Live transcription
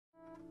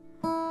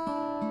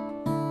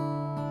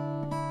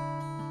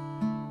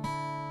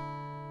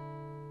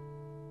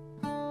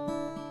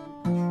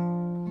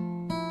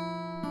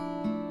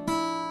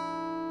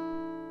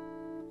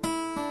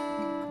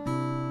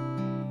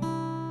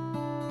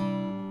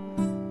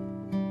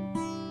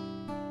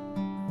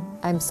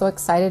I'm so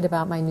excited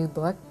about my new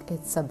book.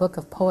 It's a book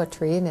of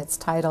poetry, and it's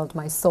titled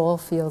My Soul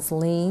Feels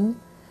Lean,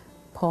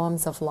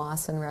 Poems of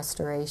Loss and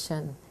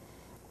Restoration.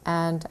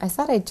 And I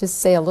thought I'd just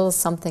say a little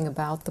something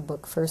about the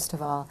book, first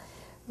of all.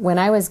 When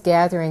I was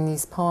gathering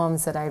these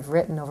poems that I've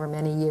written over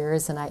many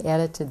years and I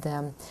edited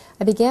them,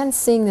 I began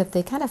seeing that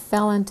they kind of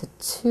fell into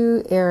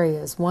two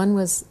areas. One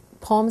was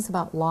poems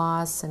about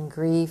loss and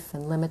grief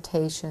and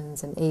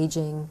limitations and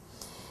aging.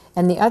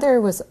 And the other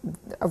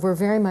were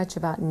very much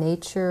about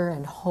nature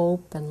and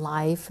hope and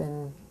life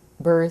and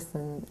birth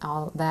and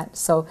all that.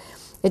 So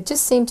it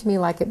just seemed to me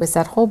like it was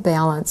that whole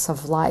balance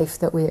of life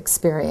that we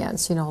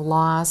experience, you know,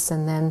 loss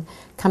and then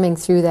coming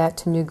through that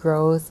to new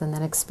growth and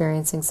then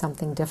experiencing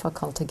something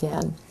difficult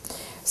again.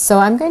 So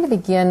I'm going to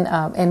begin,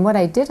 and what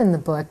I did in the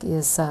book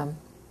is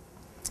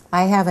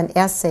I have an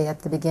essay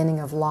at the beginning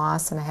of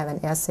loss and I have an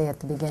essay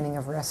at the beginning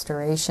of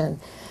restoration.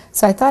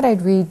 So I thought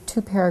I'd read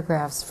two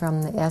paragraphs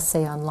from the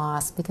essay on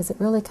loss because it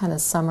really kind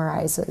of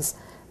summarizes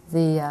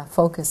the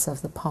focus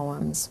of the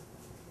poems.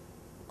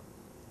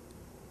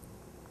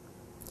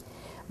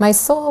 My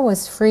soul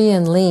was free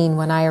and lean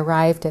when I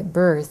arrived at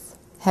birth,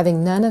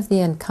 having none of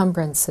the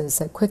encumbrances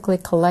that quickly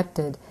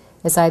collected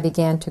as I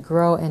began to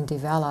grow and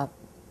develop.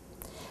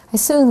 I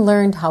soon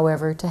learned,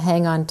 however, to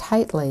hang on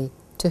tightly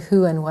to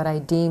who and what I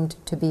deemed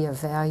to be of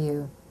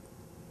value.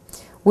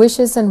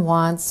 Wishes and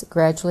wants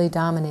gradually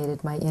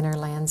dominated my inner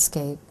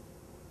landscape.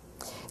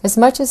 As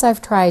much as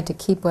I've tried to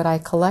keep what I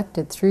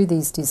collected through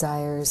these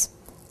desires,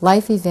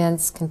 life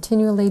events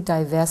continually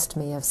divest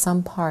me of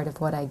some part of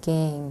what I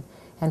gain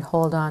and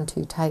hold on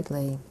to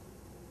tightly.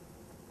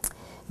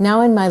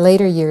 Now in my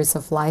later years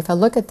of life, I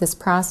look at this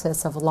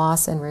process of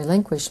loss and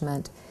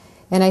relinquishment,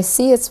 and I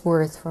see its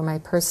worth for my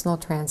personal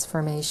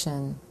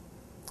transformation.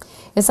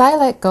 As I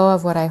let go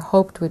of what I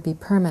hoped would be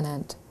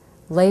permanent,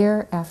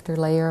 layer after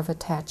layer of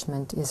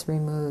attachment is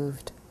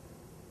removed.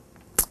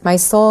 My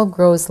soul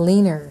grows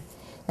leaner,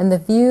 and the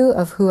view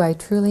of who I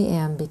truly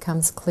am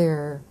becomes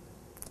clearer.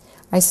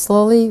 I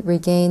slowly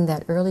regain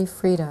that early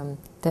freedom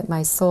that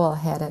my soul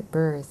had at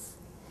birth,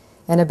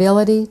 an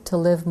ability to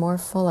live more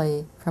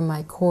fully from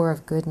my core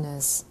of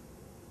goodness.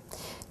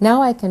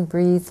 Now I can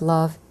breathe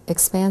love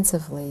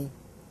expansively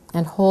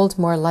and hold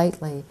more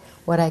lightly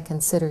what I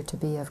consider to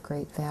be of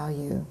great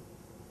value.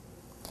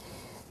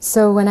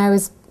 So when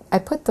I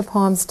put the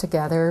poems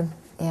together,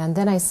 and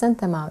then I sent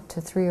them out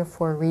to 3 or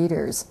 4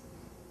 readers.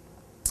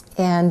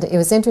 And it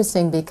was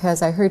interesting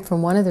because I heard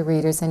from one of the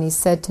readers, and he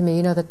said to me,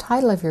 you know, the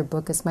title of your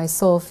book is My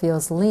Soul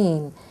Feels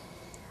Lean.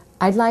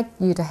 I'd like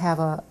you to have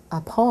a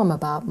poem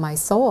about my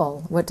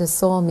soul. What does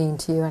soul mean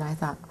to you? And I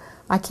thought,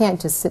 I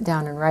can't just sit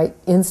down and write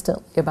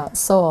instantly about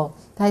soul.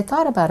 But I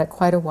thought about it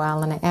quite a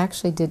while, and I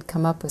actually did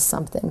come up with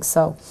something.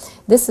 So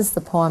this is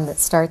the poem that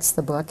starts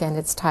the book, and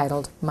it's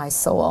titled My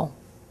Soul.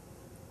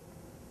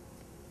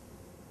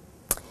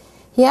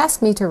 He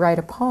asked me to write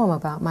a poem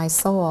about my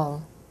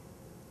soul.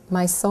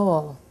 My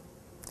soul.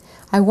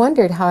 I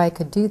wondered how I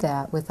could do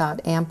that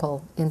without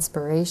ample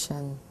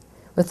inspiration,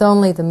 with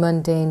only the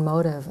mundane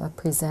motive of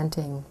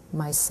presenting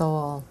my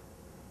soul.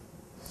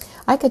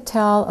 I could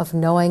tell of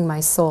knowing my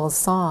soul's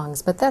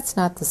songs, but that's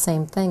not the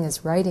same thing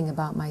as writing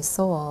about my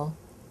soul,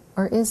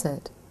 or is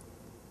it?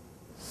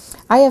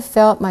 I have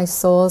felt my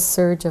soul's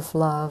surge of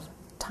love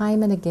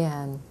time and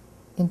again,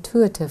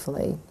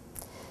 intuitively,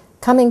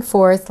 coming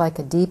forth like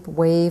a deep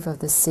wave of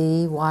the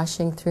sea,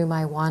 washing through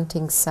my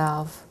wanting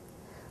self,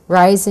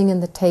 rising in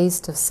the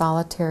taste of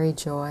solitary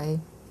joy,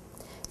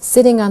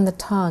 sitting on the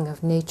tongue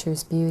of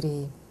nature's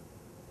beauty,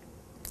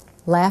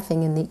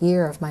 laughing in the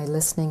ear of my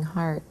listening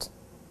heart.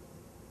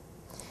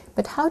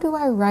 But how do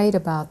I write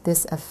about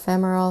this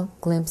ephemeral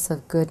glimpse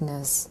of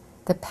goodness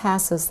that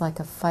passes like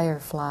a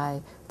firefly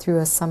through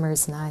a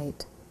summer's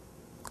night?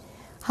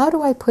 How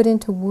do I put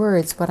into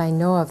words what I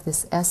know of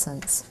this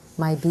essence,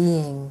 my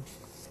being,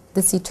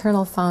 this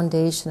eternal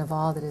foundation of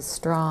all that is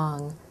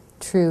strong,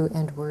 true,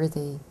 and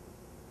worthy?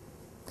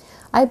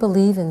 I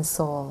believe in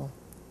soul,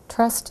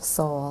 trust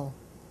soul,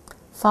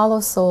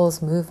 follow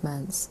soul's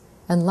movements,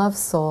 and love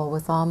soul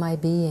with all my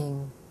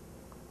being.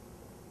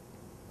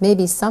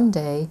 Maybe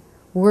someday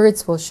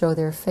words will show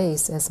their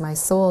face as my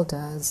soul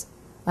does,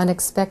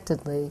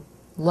 unexpectedly,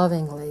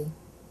 lovingly.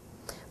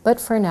 But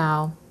for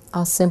now,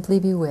 I'll simply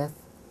be with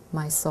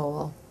my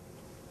soul.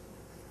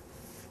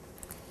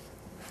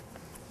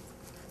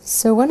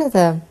 So one of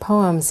the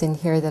poems in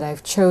here that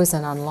I've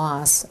chosen on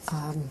loss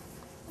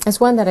is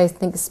one that I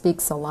think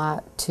speaks a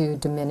lot to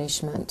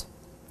diminishment,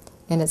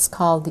 and it's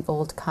called The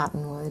Old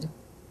Cottonwood.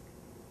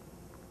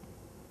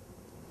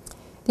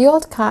 The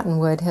old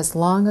cottonwood has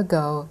long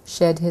ago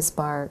shed his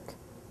bark,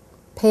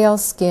 pale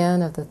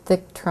skin of the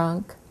thick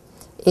trunk,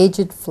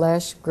 aged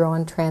flesh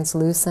grown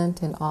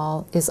translucent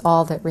is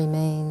all that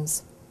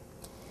remains.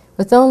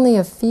 With only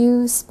a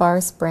few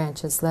sparse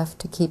branches left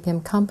to keep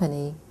him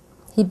company,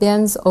 he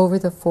bends over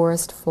the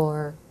forest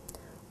floor,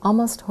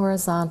 almost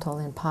horizontal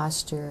in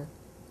posture,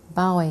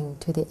 bowing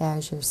to the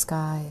azure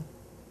sky.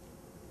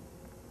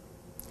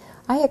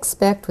 I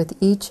expect with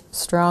each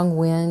strong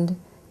wind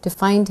to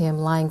find him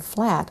lying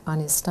flat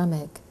on his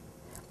stomach,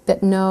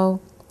 but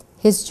no,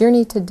 His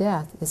journey to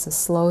death is a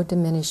slow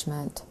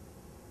diminishment.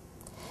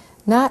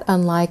 Not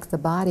unlike the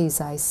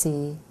bodies I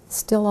see,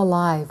 still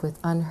alive with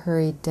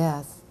unhurried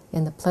death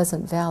in the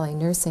Pleasant Valley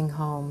nursing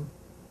home.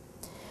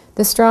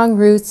 The strong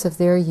roots of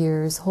their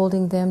years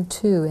holding them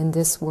too in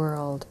this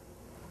world,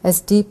 as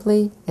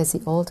deeply as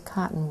the old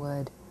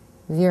cottonwood,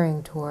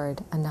 veering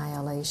toward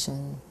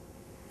annihilation.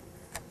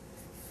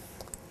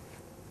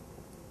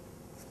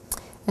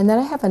 And then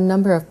I have a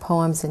number of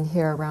poems in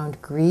here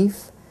around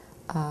grief,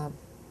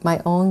 my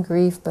own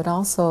grief, but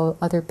also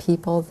other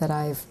people that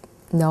I've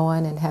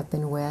known and have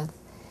been with.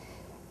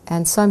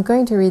 And so I'm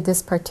going to read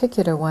this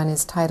particular one.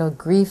 Is titled,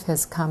 Grief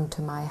Has Come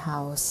to My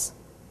House.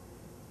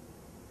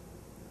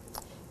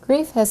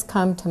 Grief has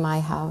come to my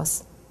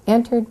house,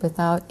 entered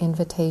without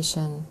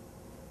invitation,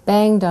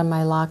 banged on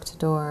my locked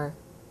door,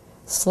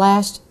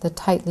 slashed the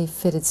tightly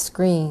fitted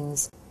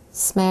screens,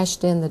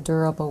 smashed in the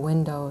durable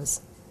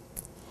windows.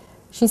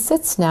 She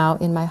sits now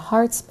in my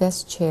heart's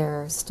best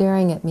chair,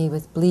 staring at me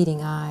with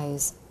bleeding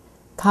eyes,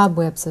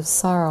 cobwebs of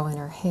sorrow in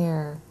her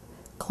hair,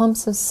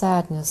 clumps of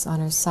sadness on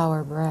her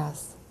sour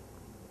breath.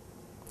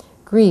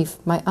 Grief,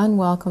 my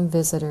unwelcome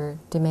visitor,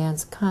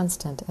 demands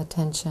constant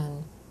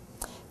attention,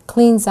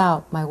 cleans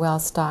out my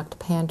well-stocked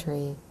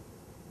pantry,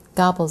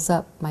 gobbles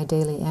up my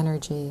daily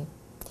energy,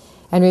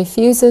 and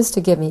refuses to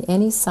give me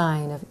any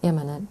sign of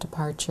imminent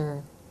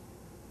departure.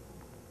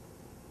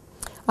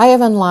 I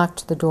have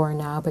unlocked the door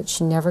now, but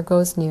she never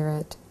goes near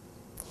it.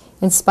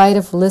 In spite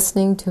of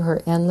listening to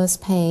her endless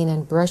pain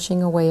and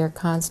brushing away her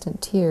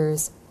constant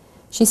tears,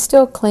 she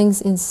still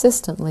clings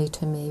insistently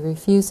to me,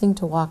 refusing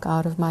to walk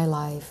out of my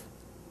life.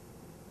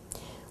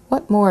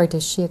 What more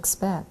does she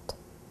expect?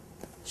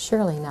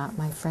 Surely not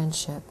my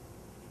friendship.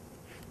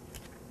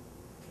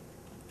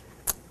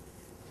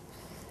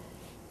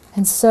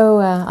 And so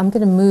I'm going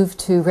to move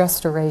to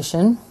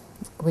Restoration,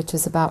 which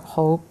is about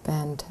hope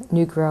and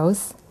new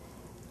growth.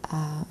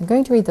 I'm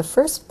going to read the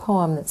first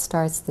poem that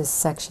starts this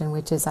section,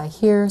 which is I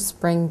Hear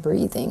Spring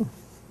Breathing.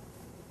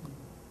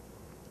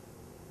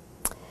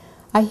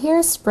 I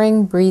hear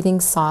spring breathing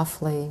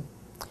softly,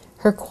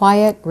 her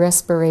quiet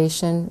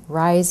respiration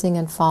rising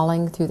and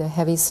falling through the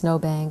heavy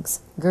snowbanks,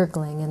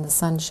 gurgling in the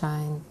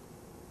sunshine.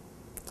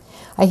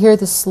 I hear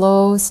the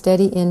slow,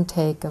 steady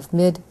intake of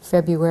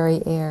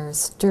mid-February air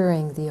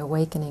stirring the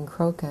awakening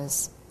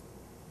crocus.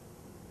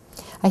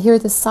 I hear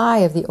the sigh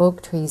of the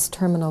oak tree's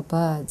terminal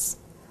buds,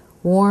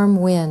 warm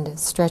wind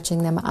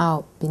stretching them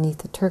out beneath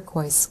the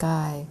turquoise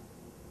sky.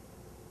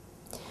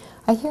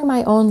 I hear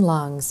my own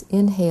lungs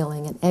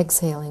inhaling and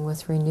exhaling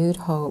with renewed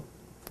hope,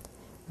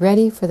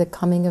 ready for the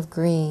coming of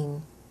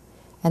green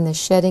and the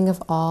shedding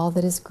of all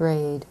that is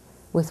grayed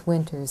with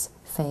winter's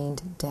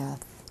feigned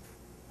death.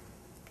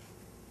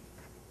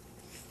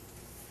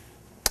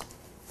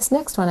 This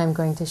next one I'm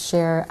going to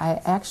share,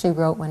 I actually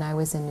wrote when I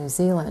was in New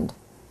Zealand.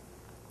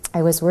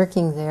 I was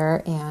working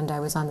there and I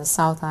was on the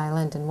South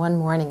Island, and one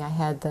morning I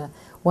had the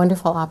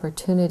wonderful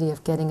opportunity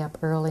of getting up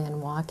early and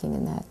walking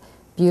in that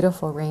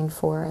beautiful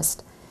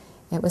rainforest.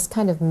 It was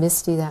kind of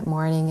misty that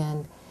morning,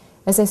 and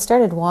as I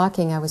started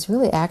walking I was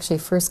really actually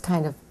first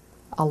kind of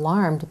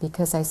alarmed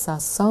because I saw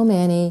so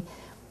many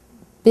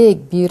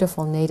big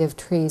beautiful native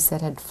trees that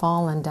had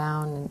fallen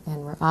down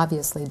and were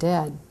obviously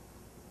dead.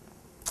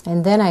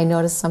 And then I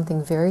noticed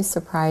something very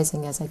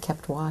surprising as I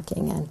kept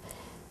walking, and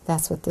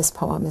that's what this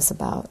poem is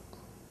about.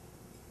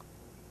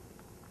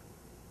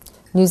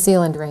 New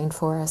Zealand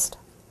rainforest.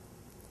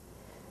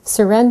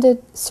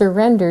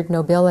 Surrendered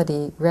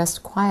nobility rests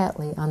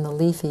quietly on the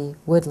leafy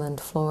woodland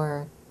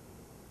floor.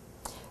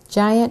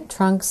 Giant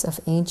trunks of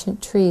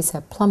ancient trees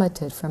have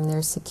plummeted from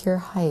their secure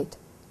height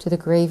to the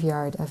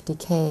graveyard of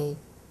decay,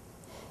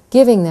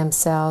 giving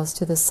themselves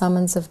to the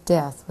summons of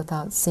death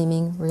without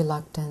seeming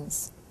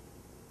reluctance.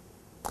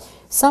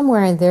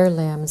 Somewhere in their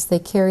limbs they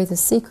carry the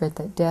secret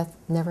that death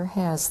never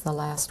has the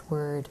last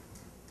word.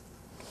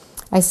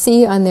 I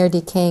see on their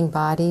decaying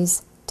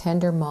bodies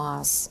tender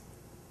moss,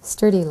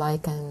 sturdy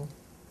lichen,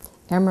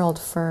 emerald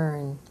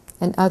fern,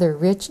 and other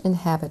rich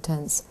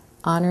inhabitants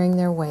honoring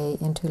their way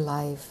into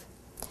life,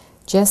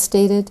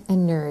 gestated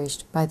and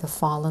nourished by the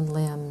fallen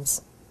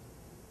limbs.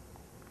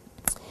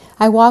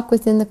 I walk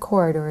within the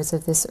corridors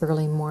of this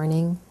early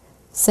morning,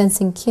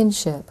 sensing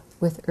kinship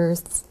with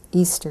earth's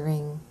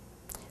Eastering,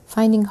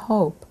 finding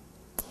hope,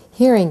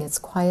 hearing its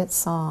quiet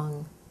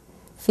song,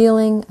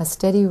 feeling a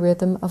steady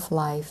rhythm of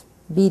life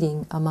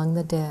beating among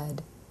the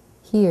dead,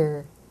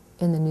 here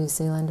in the New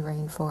Zealand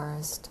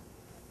rainforest.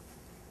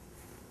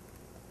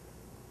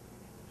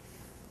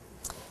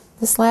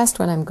 This last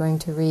one I'm going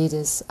to read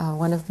is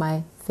one of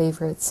my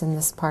favorites in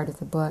this part of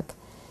the book.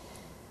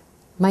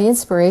 My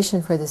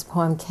inspiration for this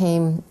poem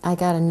came, I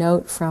got a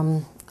note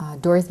from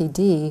Dorothy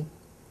D.,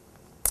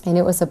 and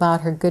it was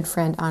about her good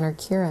friend Honor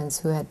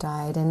Kierans, who had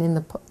died. And in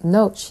the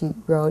note she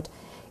wrote,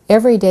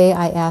 "Every day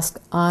I ask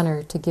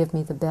Honor to give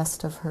me the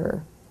best of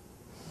her."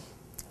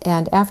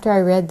 And after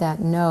I read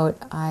that note,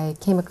 I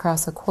came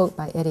across a quote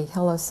by Etty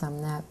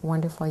Hillesum, that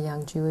wonderful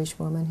young Jewish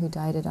woman who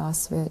died at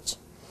Auschwitz.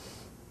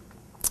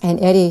 And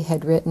Etty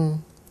had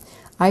written,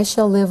 I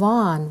shall live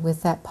on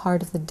with that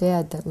part of the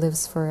dead that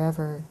lives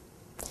forever,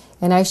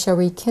 and I shall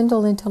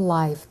rekindle into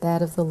life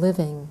that of the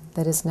living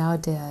that is now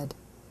dead,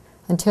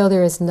 until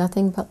there is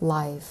nothing but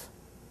life,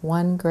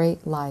 one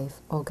great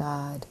life, O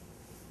God.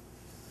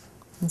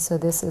 And so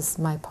this is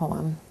my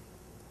poem,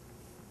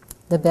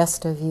 The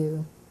Best of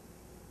You.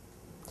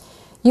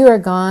 You are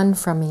gone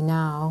from me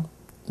now,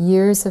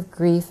 years of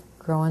grief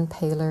grown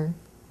paler,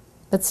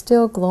 but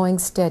still glowing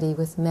steady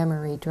with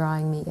memory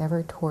drawing me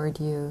ever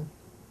toward you.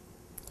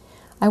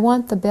 I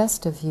want the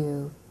best of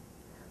you,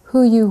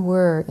 who you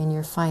were in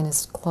your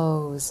finest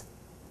clothes,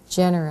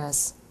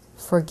 generous,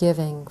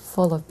 forgiving,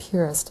 full of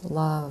purest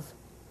love.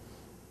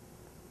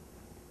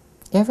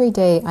 Every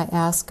day I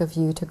ask of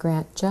you to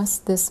grant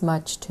just this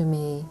much to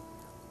me,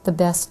 the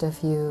best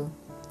of you,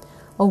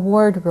 a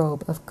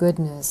wardrobe of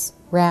goodness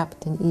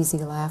wrapped in easy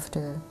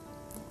laughter,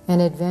 an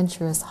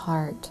adventurous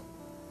heart,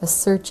 a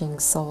searching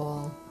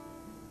soul.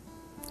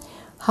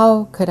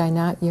 How could I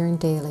not yearn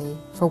daily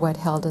for what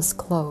held us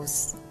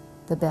close,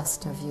 the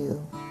best of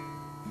you?